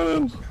freaking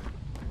running!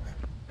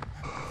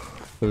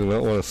 I do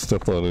not want to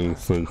step on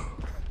anything.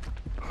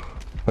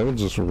 I'm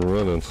just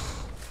running.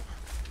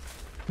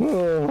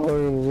 Oh,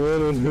 I'm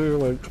running here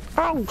like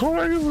I'm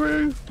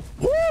crazy.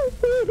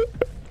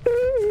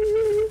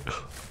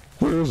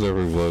 Where's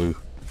everybody?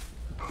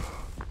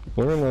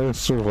 Where are my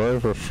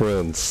survivor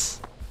friends?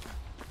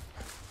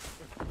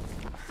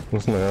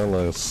 Where's my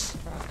allies?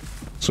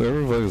 So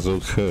everybody's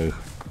okay.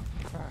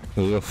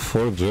 We have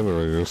 4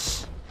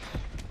 generators.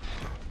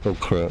 Oh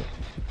crap.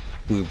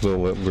 Please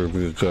don't let there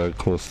be a guy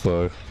close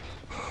by.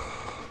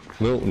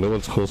 No, no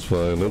one's close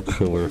by. No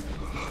killer.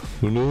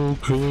 No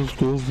killers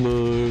close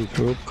by.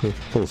 Okay.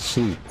 Oh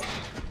shoot.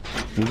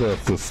 We got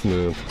this,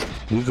 man.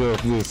 We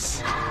got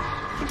this.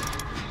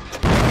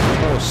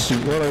 Oh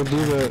shoot, why'd I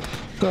do that?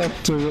 God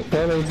damn it,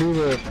 why'd I do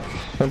that?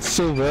 I'm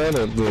so bad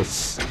at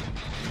this.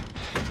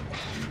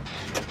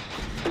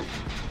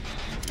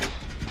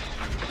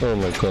 Oh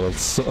my god, I'm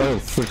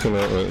freaking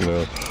out right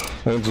now.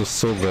 I'm just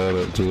so bad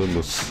at doing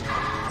this.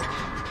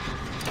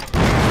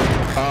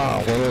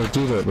 Ah, why did I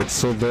do that? That's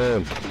so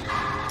bad.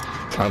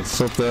 I'm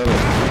so bad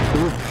at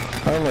it.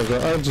 Oh my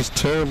god, I'm just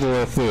terrible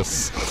at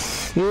this.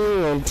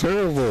 Ooh, I'm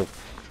terrible.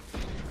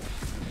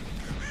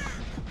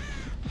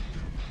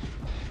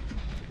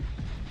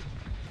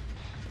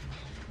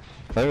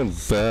 I am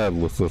bad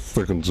with the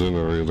freaking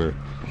generator.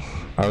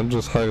 I'm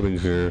just hiding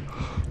here.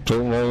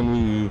 Don't mind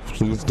me.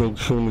 Please don't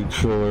kill me,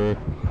 killer.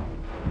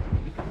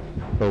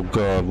 Oh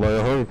god, my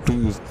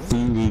heartbeat is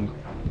beating.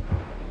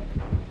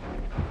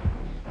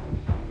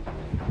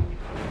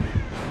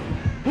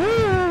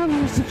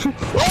 Run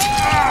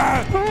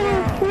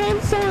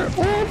for it!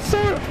 Run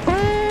for it!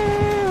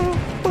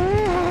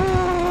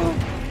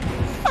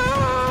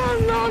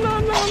 No, no,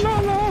 no, no,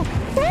 no!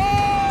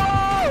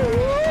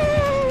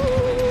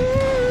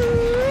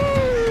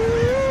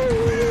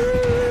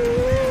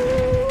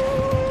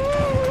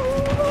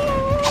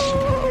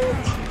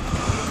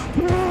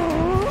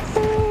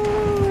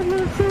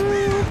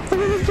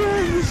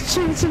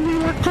 Chasing me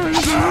like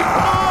crazy!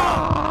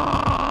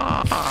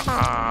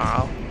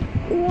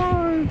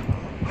 Why?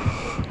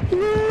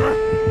 No!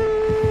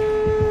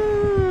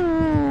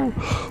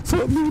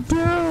 Put me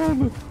down!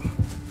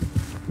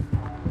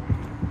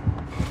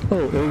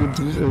 Oh,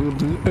 Andy,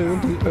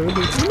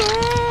 no!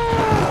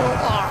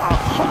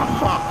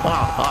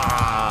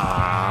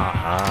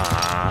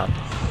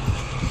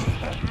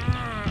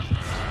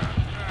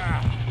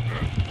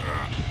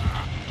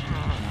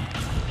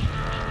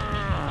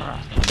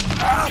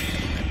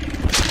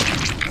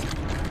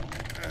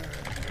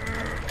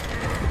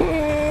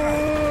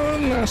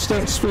 Mash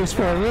that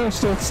spacebar, mash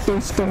that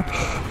spacebar.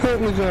 Help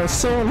me guys,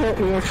 someone help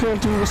me, I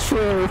can't do this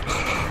forever.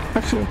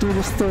 I can't do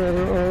this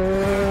forever.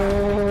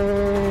 Oh,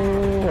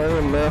 I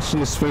am mashing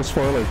the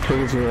spacebar like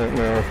crazy right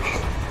now.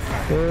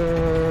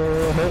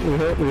 Help me,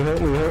 help me,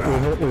 help me, help me,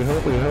 help me,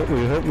 help me, help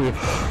me, help me.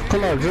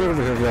 Come on, get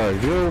over here guys,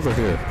 get over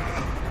here.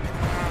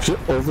 Get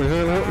over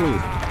here and help me.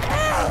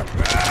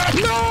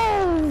 No!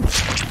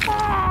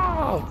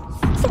 Oh!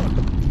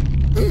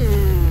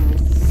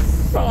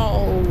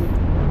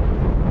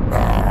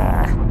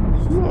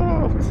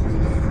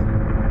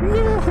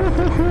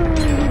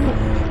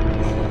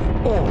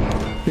 Oh,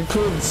 he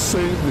couldn't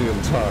save me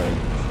in time.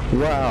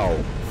 Wow.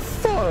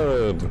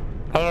 Fun.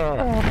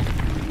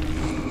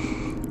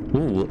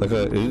 Ooh, I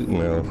got 8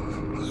 now.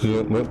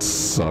 Yeah, that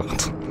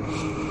sucked.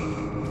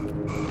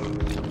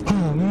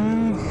 Oh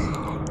man.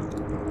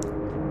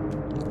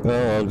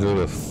 Oh,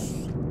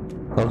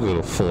 I'll go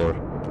to 4.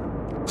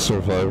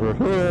 Survivor.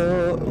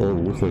 Oh,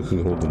 looks like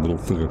he holds a little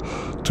figure.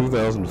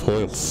 2,000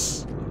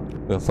 points.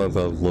 I have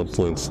 5,000 blood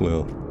points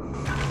now.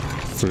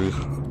 3.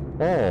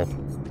 Oh!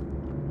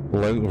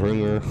 Light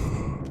Ringer.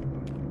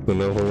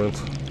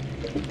 Benevolent.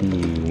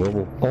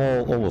 Level.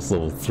 Oh, almost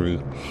level 3.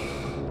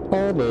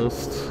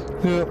 Almost.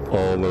 Yep,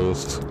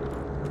 almost.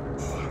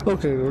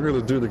 Okay, we're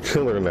gonna do the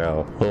killer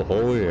now.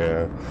 Oh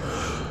yeah.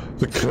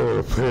 The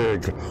killer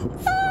pig.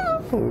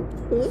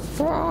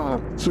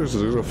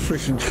 Seriously, there's a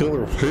freaking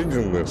killer pig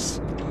in this.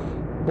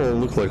 Oh, it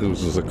looked like it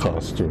was just a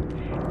costume.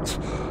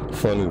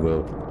 Funny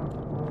though.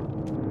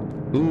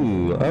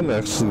 Ooh, I'm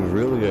actually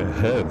really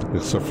ahead,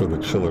 except for the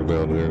killer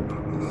down here.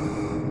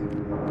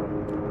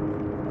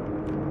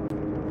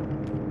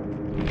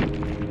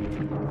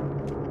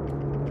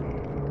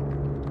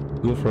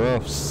 Go for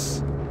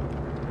offs.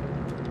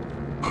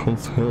 What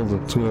the hell is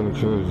it? 200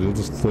 carries, you're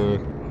just there.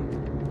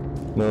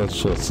 Not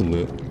trusting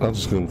it. I'm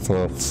just getting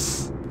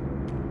thoughts.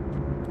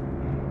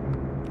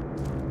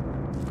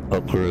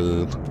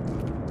 Upgrade.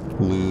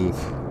 Leave.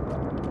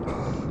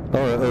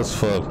 Alright, that was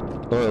fun.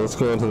 Alright, let's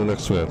go on to the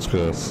next match,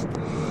 guys.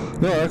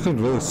 No, I could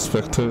really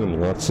spectate and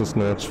watch this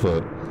match,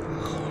 but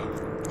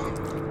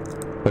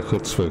I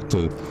could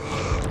spectate.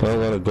 I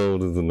want to go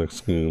to the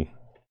next game.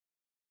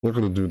 We're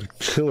gonna do the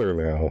killer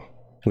now.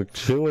 The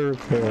killer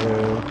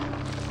time.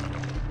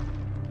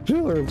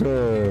 Killer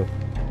time.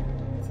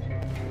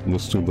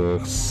 Mr.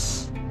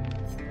 Box.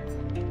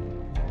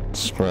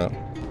 Scrap.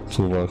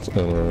 Toolbox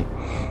unknown.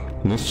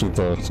 Mystery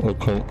box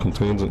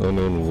contains an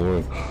unknown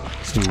reward.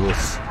 Let's do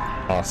this.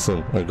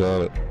 Awesome, I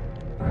got it.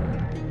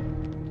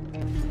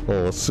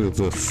 Oh, let's see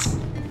this.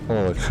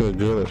 Oh, I can't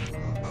get it.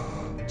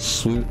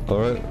 Sweet,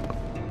 alright.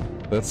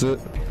 That's it.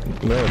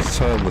 Now it's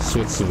time to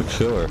switch to the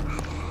killer.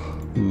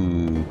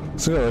 Ooh.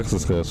 See, I like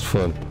this guy, it's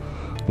fun.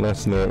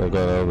 Last night I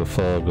got out of the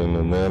fog in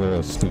a manner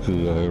as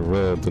sticky I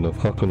read in a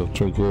pocket of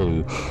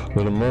tranquility,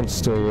 when a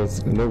monster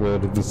was nowhere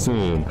to be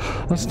seen.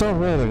 I stopped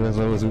running as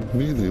I was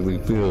immediately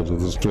filled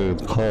with a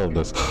strange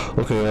calmness.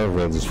 Okay, I've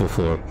read this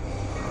before.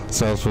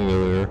 Sounds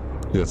familiar.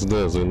 Yes, it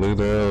does. I lay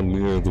down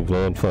near the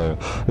bonfire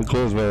and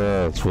closed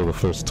my eyes for the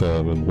first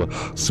time in what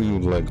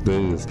seemed like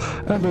days.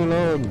 After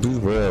long, deep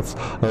breaths,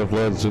 I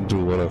plunged into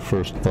what I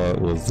first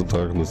thought was the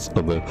darkness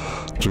of a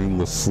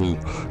dreamless sleep,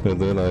 and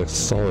then I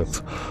saw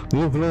it.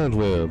 The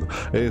Bloodweb,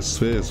 a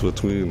space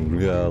between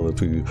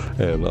reality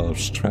and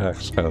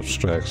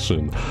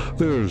abstraction.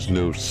 There is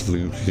no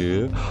sleep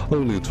here,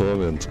 only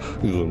torment.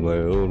 Even my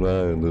own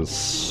mind is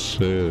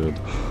shared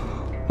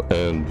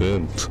and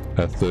bent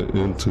at the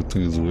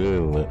entity's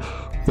will.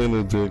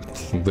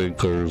 Benedict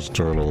Baker's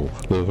Journal,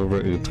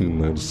 November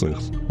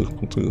 1896.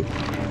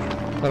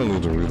 I don't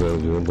need to read that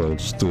again, but I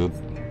just did.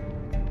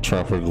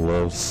 Trapper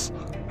Gloves,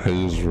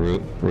 Haze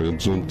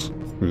Regent.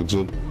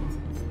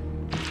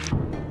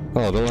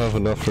 Oh, I don't have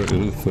enough for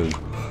anything,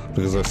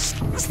 because I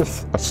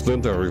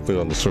spent everything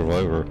on the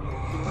Survivor.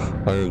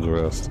 Iron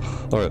Grasp.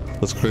 Alright,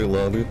 let's create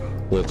lobby.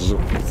 Let's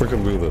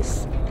freaking do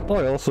this. Oh,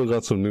 I also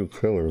got some new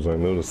killers, I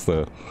noticed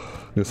that.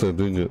 Yes, I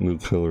did get new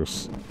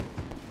killers.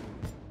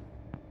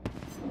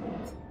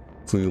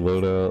 See,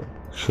 loadout,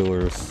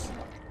 killers.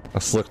 I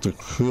selected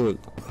kill.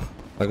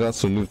 I got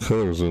some new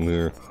killers in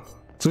here.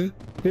 See?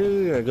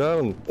 Yay, I got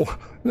them. Oh,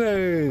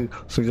 yay!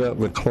 So you got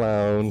the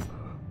clown,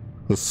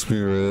 the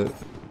spirit,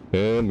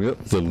 and yep,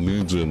 the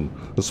legion.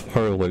 It's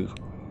part of like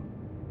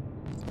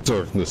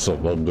Darkness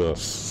Among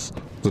Us.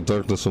 The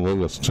Darkness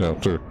Among Us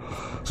chapter.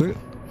 See?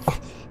 Oh,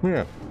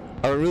 man,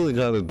 I really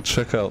gotta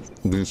check out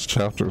these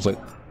chapters. Like,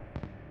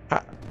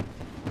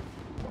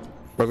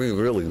 I mean,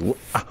 really, what?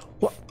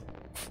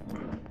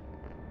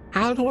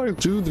 How do I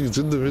do these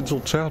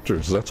individual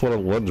chapters? That's what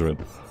I'm wondering.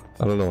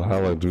 I don't know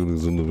how I do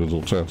these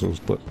individual chapters,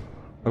 but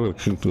I'm gonna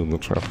keep doing the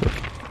chapter.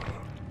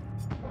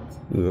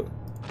 Yeah.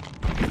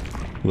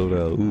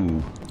 Loadout,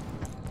 ooh.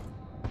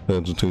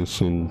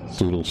 Agitation,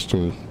 brutal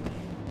strength.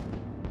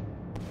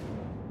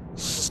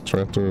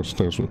 Chapter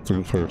starts with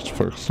 3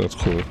 first, that's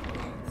cool.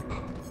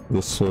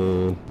 This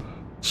one,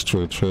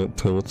 straight chat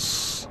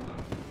pellets.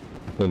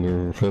 And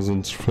your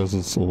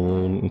presence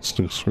alone, it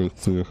sticks right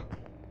there.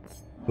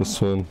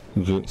 This one,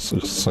 you get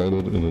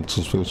excited in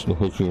anticipation of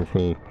hooking your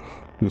prey.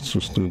 It's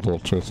your student all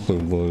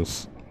translated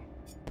voice.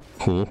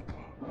 Cool.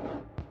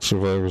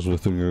 Survivors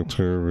within your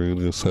terror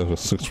radius have a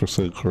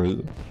 6%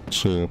 great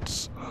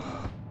chance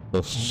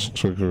of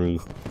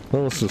triggering.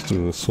 Well, let's just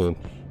do this one.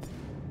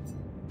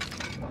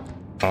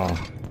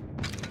 Ah.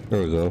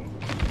 There we go.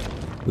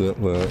 Yep,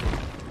 that.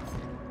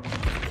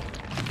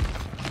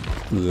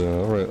 Yeah,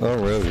 alright,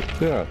 already.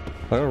 Yeah.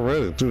 I'm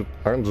ready, dude.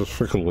 I'm just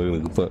freaking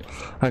waiting, but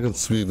I can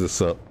speed this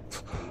up.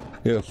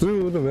 Yeah,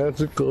 through the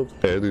magic of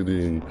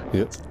editing.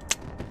 Yep.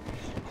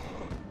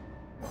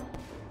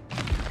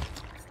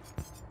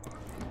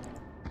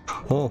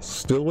 Oh,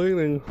 still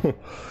waiting.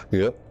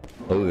 Yep.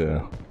 Oh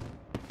yeah.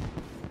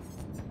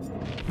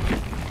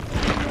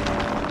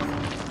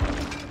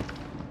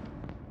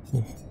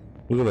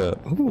 Look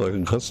at that. Ooh, I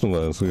can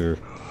customize here.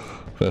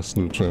 Fast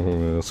new trapper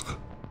mask.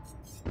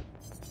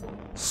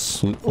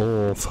 Sweet.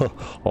 Oh,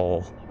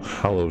 oh.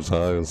 Hallowed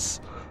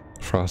eyes,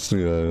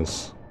 frosty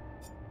eyes.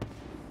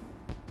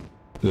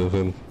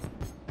 Even.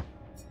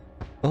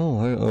 Oh,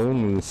 I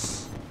own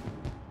this.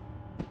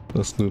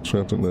 That's new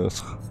trapper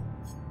mask.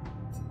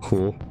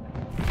 Cool.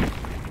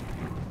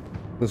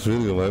 This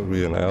video might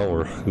be an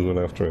hour, even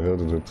after I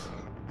edit it.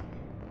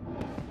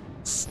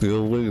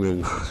 Still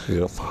waiting.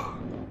 Yep.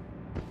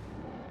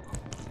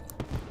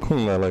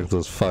 I like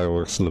those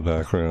fireworks in the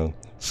background.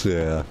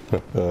 Yeah.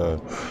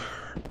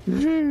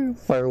 Yeah,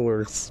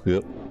 fireworks.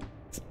 Yep.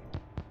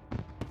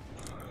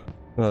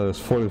 It's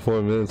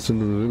 44 minutes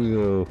into the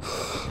video.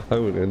 I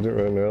would end it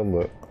right now,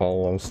 but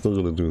oh, I'm still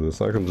gonna do this.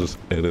 I can just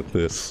edit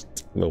this,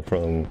 no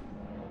problem.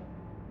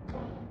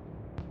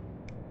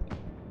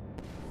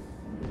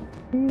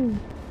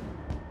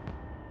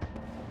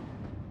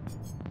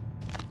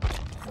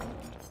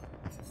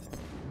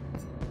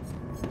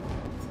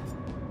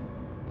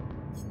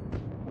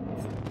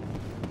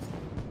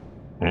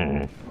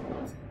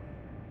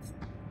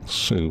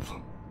 Save.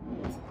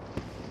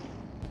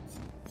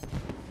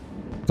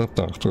 That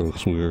doctor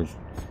looks weird.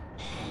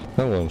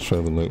 I want to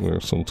try the nightmare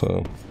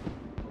sometime.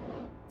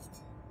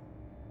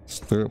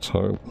 Spirit's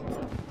heart.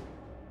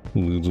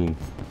 Legion.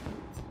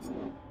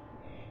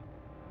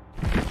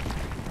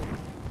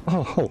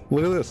 Oh,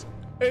 look at this.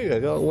 Hey, I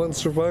got 1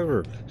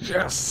 survivor.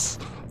 Yes!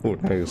 Oh,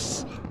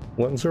 nice.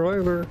 1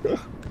 survivor.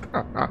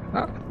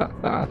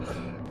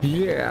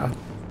 Yeah.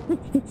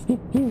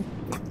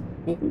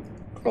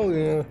 Oh,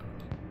 yeah.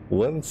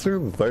 1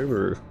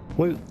 survivor.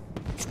 Wait.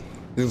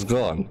 He's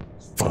gone.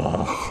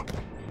 Oh,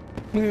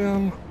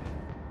 man.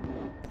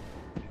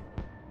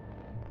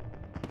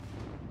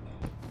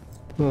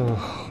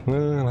 Oh,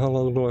 man, how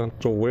long do I have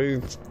to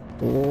wait?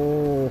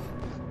 Oh.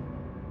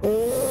 Three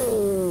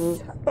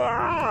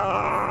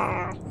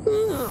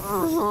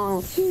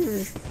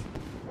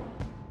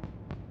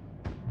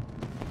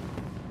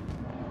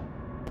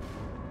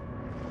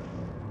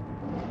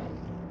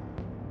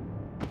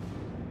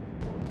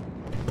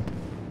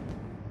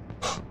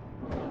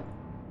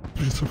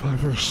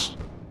survivors.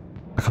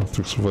 I got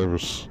 3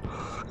 survivors.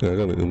 Yeah, I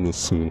gotta end this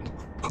soon.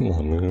 Come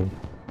on, man.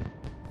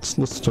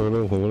 Let's start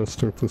over. I wanna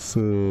start this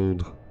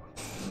soon.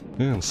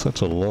 Man,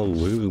 such a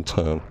long waiting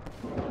time.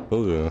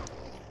 Oh yeah,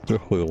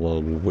 definitely a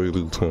long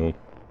waiting time.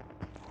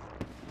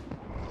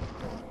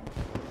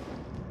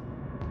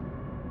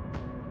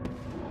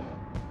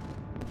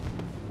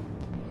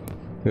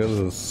 Yeah, this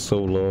is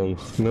so long.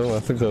 You know, I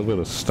think I'm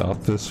gonna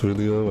stop this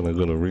video and I'm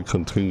gonna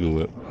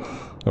re-continue it.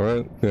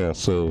 Alright? Yeah,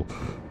 so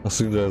I'll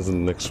see you guys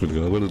in the next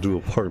video. I'm gonna do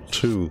a part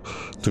 2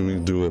 to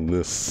redoing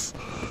this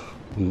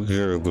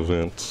year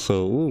event.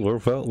 So, ooh, we're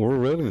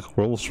ready.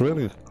 We're almost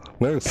ready.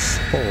 Nice.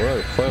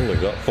 Alright, finally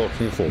got 4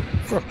 people.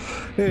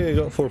 Hey,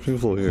 got 4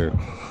 people here.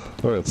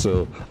 Alright,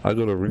 so I'm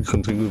gonna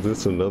re-continue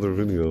this in another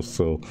video.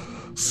 So,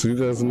 see you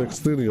guys in the next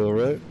video,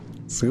 alright?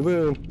 See you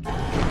then.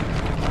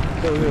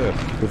 Oh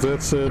yeah, with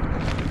that said,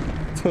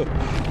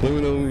 let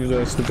me know what you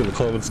guys think in the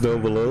comments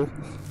down below.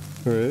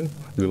 Alright,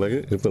 you like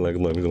it? If you like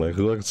it, let me like it. If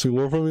you like to see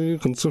more from me, you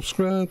can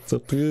subscribe. It's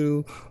up to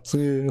you. So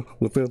yeah,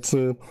 with that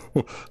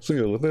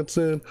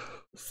said,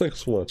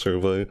 thanks for watching,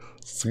 everybody.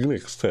 See you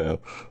next time.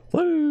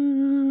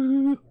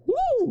 Bye!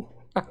 Woo!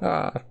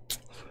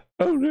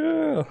 Oh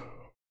yeah!